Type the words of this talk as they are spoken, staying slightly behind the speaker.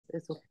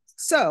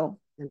So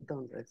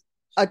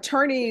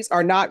attorneys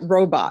are not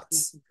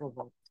robots.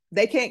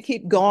 They can't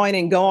keep going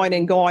and going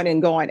and going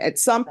and going. At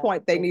some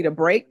point, they need a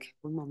break.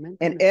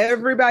 And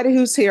everybody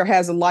who's here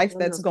has a life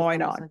that's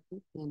going on,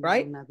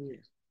 right?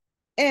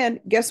 And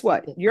guess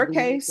what? Your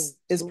case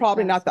is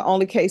probably not the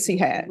only case he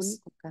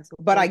has.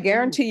 But I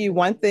guarantee you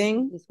one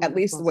thing, at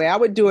least the way I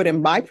would do it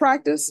in my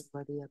practice,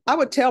 I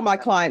would tell my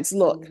clients,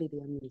 look,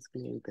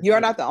 you're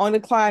not the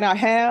only client I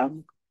have.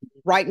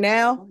 Right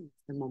now,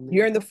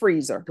 you're in the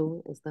freezer.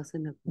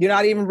 You're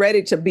not even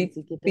ready to be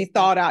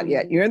thawed out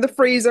yet. You're in the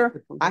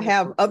freezer. I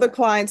have other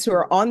clients who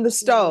are on the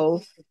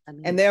stove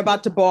and they're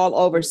about to boil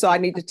over, so I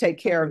need to take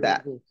care of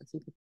that.